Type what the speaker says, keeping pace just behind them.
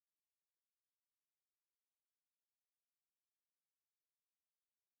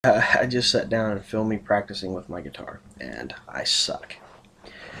I just sat down and filmed me practicing with my guitar, and I suck.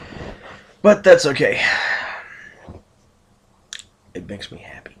 But that's okay. It makes me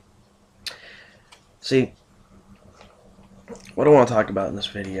happy. See, what I want to talk about in this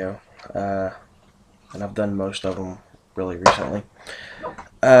video, uh, and I've done most of them really recently,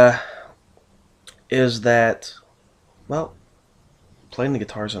 uh, is that, well, playing the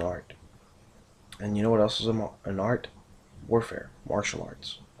guitar is an art. And you know what else is an art? Warfare, martial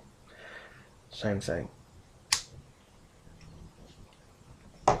arts. Same thing.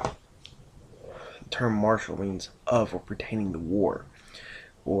 The term martial means of or pertaining to war,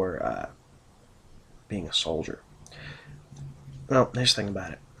 or being a soldier. Well, here's the thing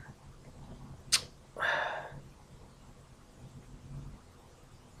about it.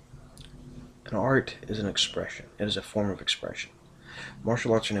 An art is an expression. It is a form of expression.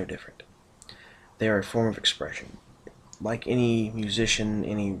 Martial arts are no different. They are a form of expression. Like any musician,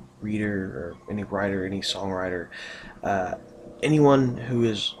 any reader, or any writer, any songwriter, uh, anyone who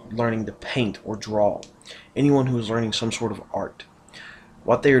is learning to paint or draw, anyone who is learning some sort of art,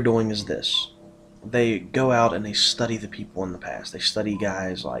 what they are doing is this. They go out and they study the people in the past. They study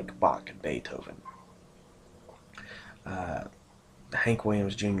guys like Bach and Beethoven, uh, Hank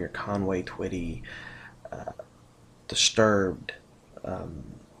Williams Jr., Conway Twitty, uh, Disturbed,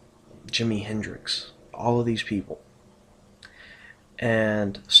 um, Jimi Hendrix, all of these people.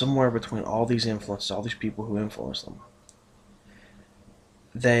 And somewhere between all these influences, all these people who influence them,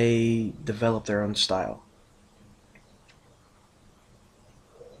 they develop their own style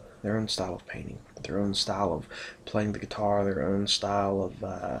of painting, their own style of playing the guitar, their own style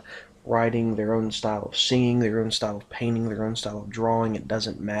of writing, their own style of singing, their own style of painting, their own style of drawing. It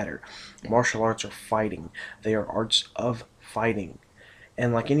doesn't matter. Martial arts are fighting. They are arts of fighting.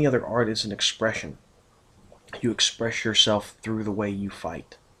 And like any other art, it's an expression. You express yourself through the way you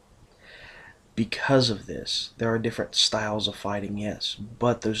fight. Because of this, there are different styles of fighting, yes,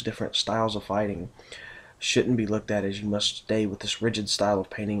 but those different styles of fighting shouldn't be looked at as you must stay with this rigid style of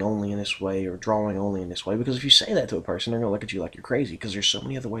painting only in this way or drawing only in this way, because if you say that to a person, they're going to look at you like you're crazy because there's so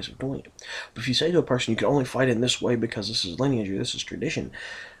many other ways of doing it. But if you say to a person you can only fight in this way because this is lineage or this is tradition,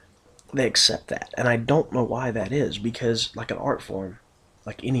 they accept that. And I don't know why that is, because like an art form,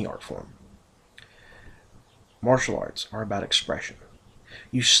 like any art form, martial arts are about expression.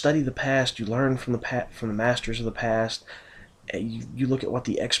 You study the past, you learn from the masters of the past. You look at what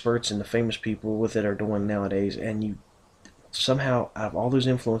the experts and the famous people with it are doing nowadays, and you somehow, out of all those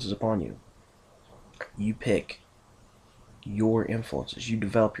influences upon you, you pick your influences. You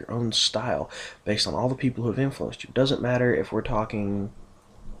develop your own style based on all the people who have influenced you. It doesn't matter if we're talking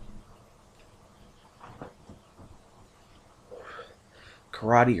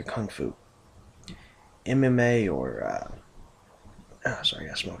karate or kung fu, MMA or sorry, I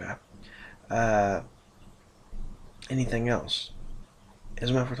got smoke eye. Uh, Anything else. It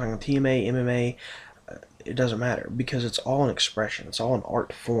doesn't matter if we're talking TMA, MMA. It doesn't matter because it's all an expression. It's all an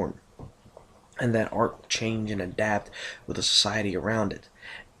art form, and that art will change and adapt with the society around it.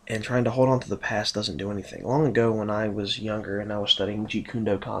 And trying to hold on to the past doesn't do anything. Long ago, when I was younger and I was studying Jeet Kune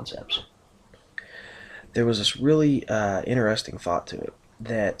Do concepts, there was this really interesting thought to it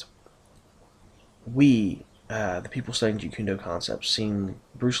that the people studying Jeet Kune Do concepts, seen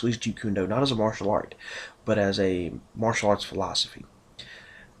Bruce Lee's Jeet Kune Do not as a martial art, but as a martial arts philosophy.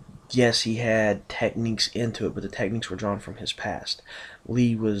 Yes, he had techniques into it, but the techniques were drawn from his past.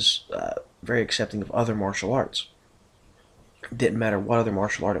 Lee was very accepting of other martial arts. It didn't matter what other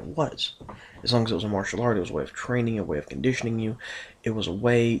martial art it was. As long as it was a martial art, it was a way of training, a way of conditioning you. It was a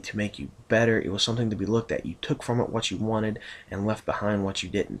way to make you better. It was something to be looked at. You took from it what you wanted and left behind what you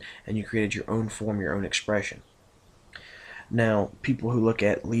didn't. And you created your own form, your own expression. Now, people who look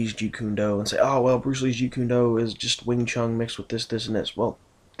at Lee's Jeet Kune Do and say, oh, well, Bruce Lee's Jeet Kune Do is just Wing Chun mixed with this, this, and this. Well,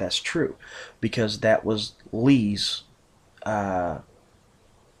 that's true, because that was Lee's uh,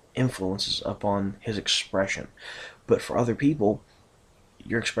 influences upon his expression. But for other people,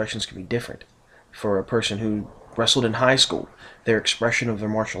 your expressions can be different. For a person who wrestled in high school, their expression of their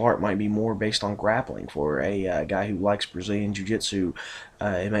martial art might be more based on grappling. For a guy who likes Brazilian Jiu-Jitsu,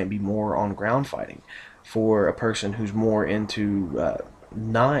 it might be more on ground fighting. For a person who's more into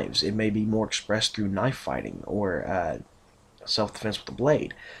knives, it may be more expressed through knife fighting or self-defense with a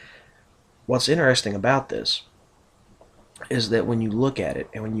blade. What's interesting about this is that when you look at it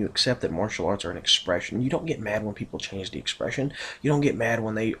and when you accept that martial arts are an expression, you don't get mad when people change the expression. You don't get mad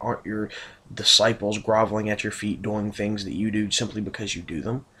when they aren't your disciples groveling at your feet doing things that you do simply because you do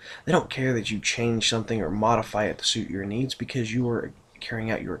them. They don't care that you change something or modify it to suit your needs because you are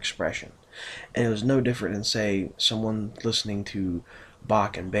carrying out your expression. And it was no different than, say, someone listening to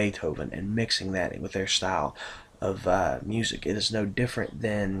Bach and Beethoven and mixing that with their style of music. It is no different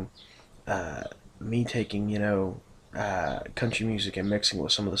than uh, me taking, country music and mixing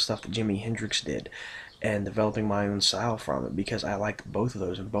with some of the stuff that Jimi Hendrix did and developing my own style from it because I liked both of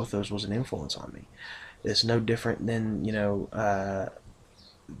those and both of those was an influence on me. It's no different than,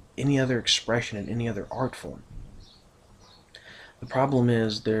 any other expression in any other art form. The problem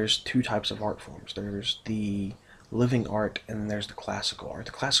is there's two types of art forms. There's the living art and there's the classical art.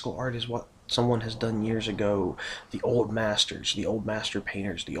 The classical art is what someone has done years ago, the old masters, the old master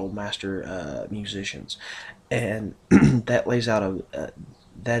painters, the old master musicians, and that lays out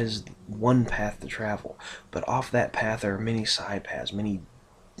that is one path to travel. But off that path there are many side paths, many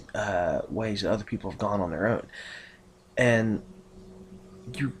ways that other people have gone on their own, and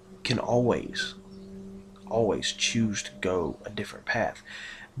you can always choose to go a different path,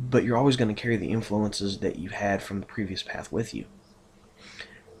 but you're always going to carry the influences that you had from the previous path with you.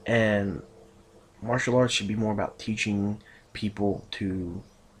 And martial arts should be more about teaching people to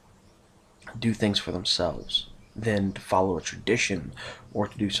do things for themselves than to follow a tradition or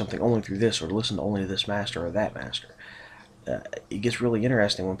to do something only through this or to listen to only to this master or that master. It gets really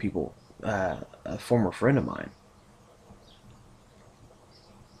interesting when people, a former friend of mine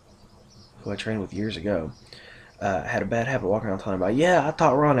who I trained with years ago, had a bad habit walking around telling about, yeah, I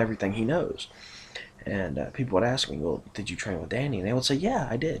taught Ron everything he knows. And people would ask me, well, did you train with Danny? And they would say, yeah,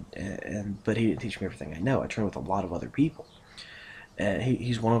 I did. But he didn't teach me everything I know. I trained with a lot of other people. And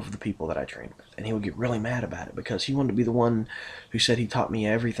he's one of the people that I trained with. And he would get really mad about it because he wanted to be the one who said he taught me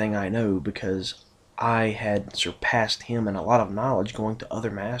everything I know because I had surpassed him in a lot of knowledge going to other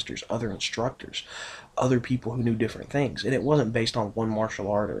masters, other instructors, other people who knew different things. And it wasn't based on one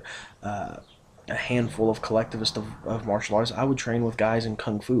martial art or a handful of collectivists of martial arts. I would train with guys in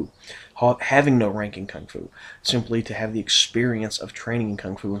Kung Fu, having no rank in Kung Fu, simply to have the experience of training in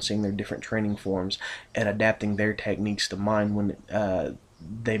Kung Fu and seeing their different training forms and adapting their techniques to mine when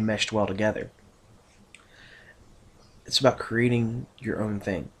they meshed well together. It's about creating your own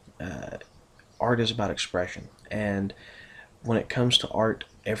thing. Art is about expression, and when it comes to art,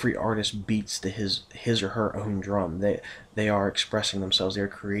 every artist beats to his or her own drum. They are expressing themselves. They're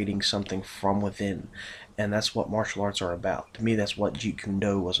creating something from within, and that's what martial arts are about. To me, that's what Jeet Kune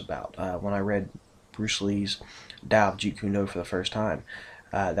Do was about. When I read Bruce Lee's Tao of Jeet Kune Do for the first time,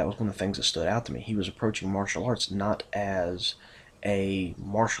 that was one of the things that stood out to me. He was approaching martial arts not as a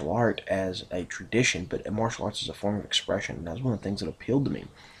martial art as a tradition, but a martial arts as a form of expression. And that was one of the things that appealed to me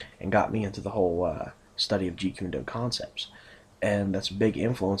and got me into the whole study of Jeet Kune Do concepts. And that's a big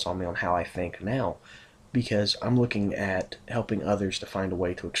influence on me on how I think now because I'm looking at helping others to find a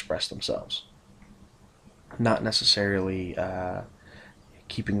way to express themselves, not necessarily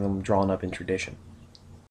keeping them drawn up in tradition.